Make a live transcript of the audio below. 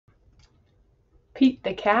Pete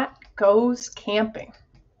the cat goes camping.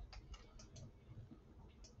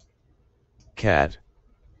 Cat.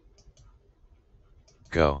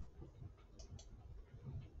 Go.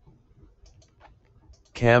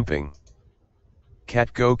 Camping.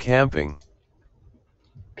 Cat go camping.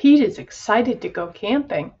 Pete is excited to go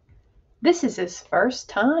camping. This is his first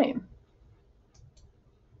time.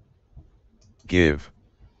 Give.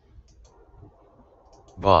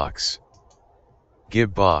 Box.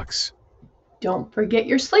 Give box. Don't forget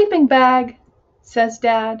your sleeping bag, says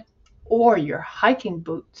Dad, or your hiking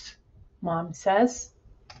boots, Mom says.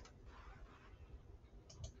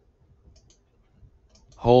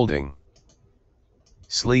 Holding.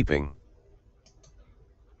 Sleeping.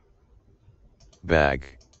 Bag.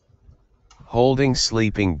 Holding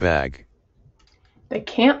sleeping bag. The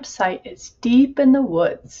campsite is deep in the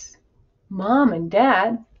woods. Mom and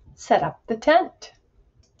Dad set up the tent.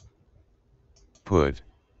 Put.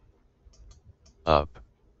 Up.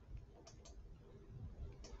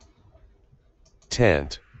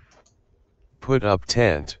 Tent. Put up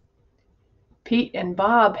tent. Pete and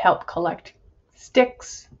Bob help collect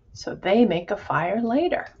sticks so they make a fire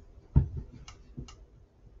later.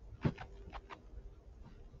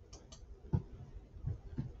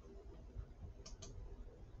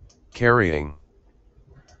 Carrying.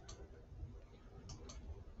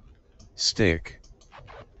 Stick.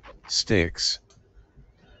 Sticks.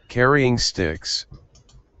 Carrying sticks.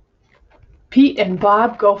 Pete and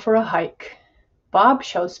Bob go for a hike. Bob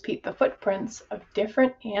shows Pete the footprints of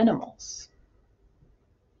different animals.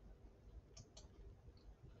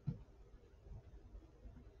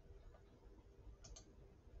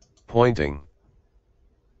 Pointing.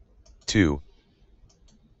 To.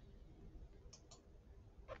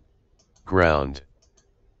 Ground.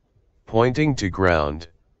 Pointing to ground.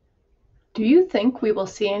 Do you think we will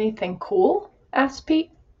see anything cool? Asks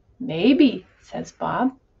Pete. Maybe, says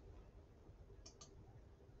Bob.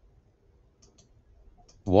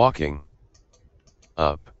 Walking.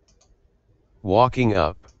 Up. Walking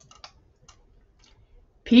up.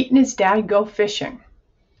 Pete and his dad go fishing.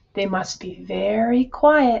 They must be very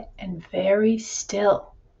quiet and very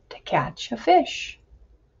still to catch a fish.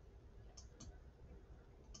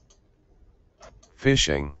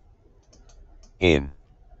 Fishing. In.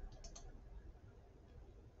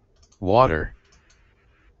 Water.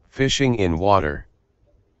 Fishing in water.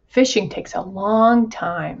 Fishing takes a long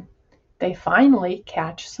time. They finally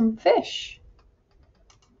catch some fish.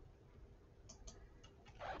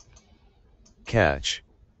 Catch.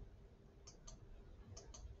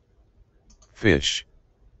 Fish.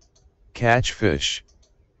 Catch fish.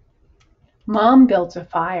 Mom builds a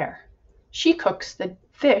fire. She cooks the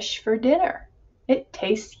fish for dinner. It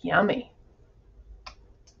tastes yummy.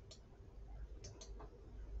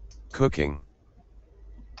 Cooking.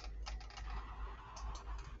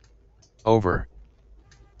 Over.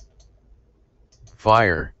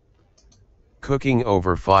 Fire. Cooking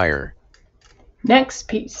over fire. Next,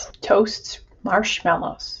 Pete toasts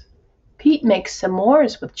marshmallows. Pete makes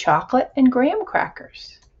s'mores with chocolate and graham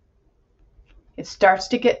crackers. It starts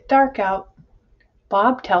to get dark out.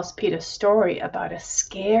 Bob tells Pete a story about a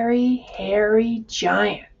scary, hairy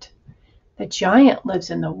giant. The giant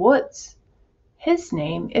lives in the woods. His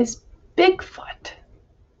name is Bigfoot.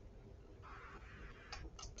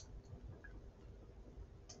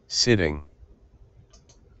 Sitting.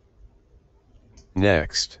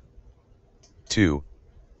 Next. To.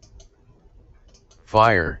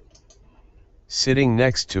 Fire. Sitting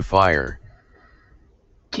next to fire.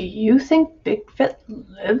 Do you think Bigfoot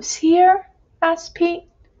lives here? Asked Pete.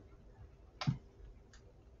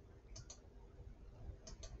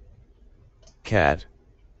 Cat.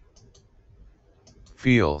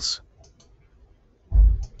 Feels.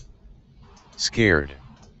 Scared.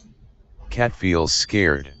 Cat feels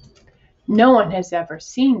scared. No one has ever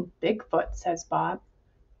seen Bigfoot, says Bob.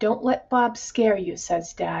 Don't let Bob scare you,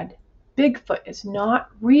 says Dad. Bigfoot is not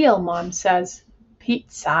real, Mom says. Pete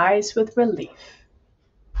sighs with relief.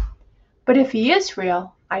 But if he is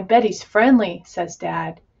real, I bet he's friendly, says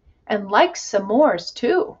Dad, and likes s'mores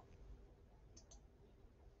too.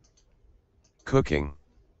 Cooking.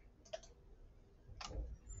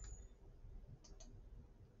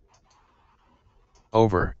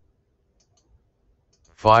 Over.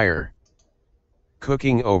 Fire.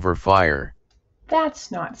 Cooking over fire.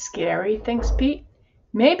 That's not scary, thinks Pete.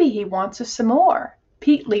 Maybe he wants a s'more.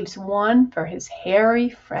 Pete leaves one for his hairy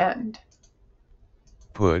friend.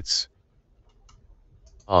 Puts.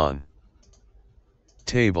 On.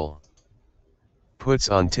 Table. Puts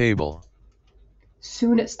on table.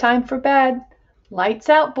 Soon it's time for bed. Lights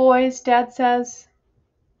out, boys, Dad says.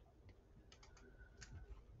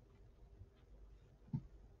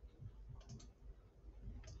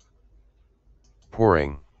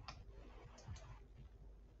 pouring.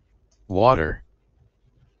 Water.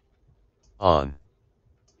 On.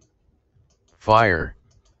 Fire.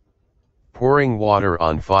 Pouring water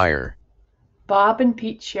on fire. Bob and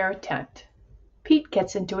Pete share a tent. Pete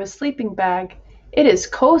gets into his sleeping bag. It is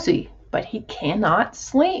cozy, but he cannot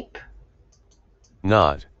sleep.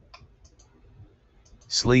 Not.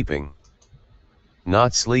 Sleeping.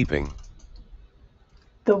 Not sleeping.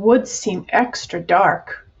 The woods seem extra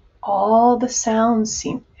dark. All the sounds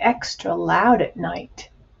seem extra loud at night.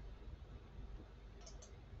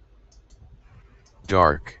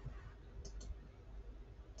 Dark.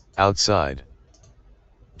 Outside.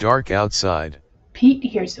 Dark outside. Pete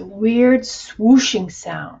hears a weird swooshing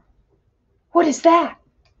sound. What is that?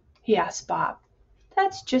 He asks Bob.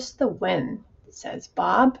 That's just the wind, says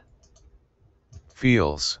Bob.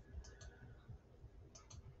 Feels.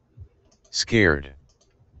 Scared.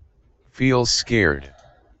 Feels scared.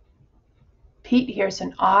 Pete hears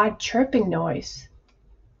an odd chirping noise.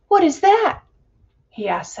 What is that? He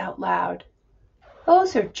asks out loud.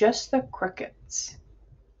 Those are just the crickets.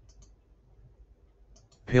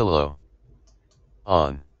 Pillow.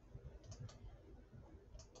 On.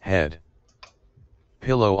 Head.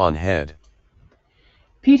 Pillow on head.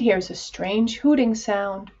 Pete hears a strange hooting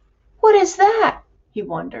sound. What is that? He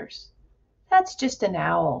wonders. That's just an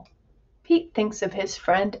owl. Pete thinks of his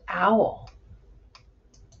friend Owl.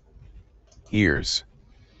 Ears.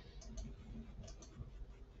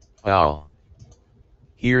 Owl.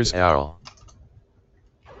 Here's owl.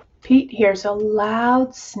 Pete hears a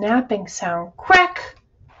loud snapping sound. Crack!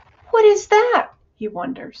 What is that? He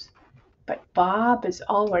wonders. But Bob is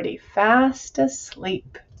already fast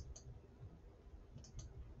asleep.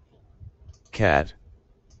 Cat.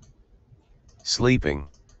 Sleeping.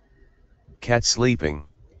 Cat sleeping.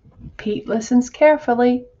 Pete listens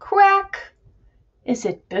carefully. Crack! Is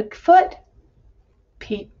it Bigfoot?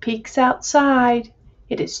 Pete peeks outside.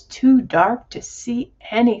 It is too dark to see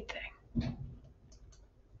anything.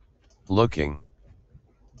 Looking.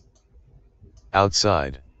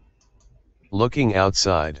 Outside. Looking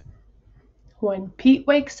outside. When Pete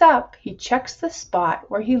wakes up, he checks the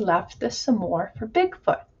spot where he left the s'more for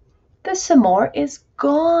Bigfoot. The s'more is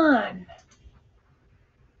gone.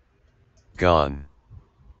 Gone.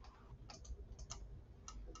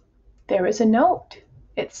 There is a note.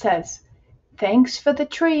 It says, "Thanks for the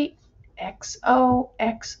treat. XOXOXO."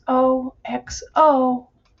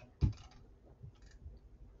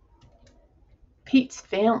 Pete's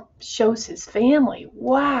shows his family.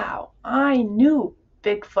 Wow, I knew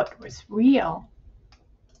Bigfoot was real.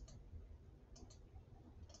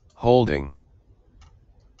 Holding.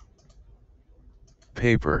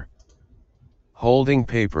 Paper. Holding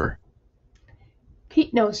paper.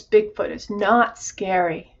 Pete knows Bigfoot is not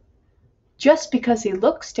scary. Just because he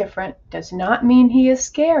looks different does not mean he is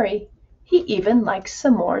scary. He even likes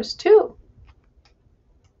s'mores too.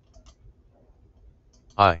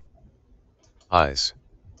 Eyes.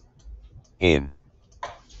 In.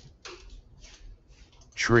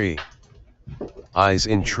 Tree. Eyes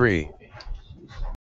in tree.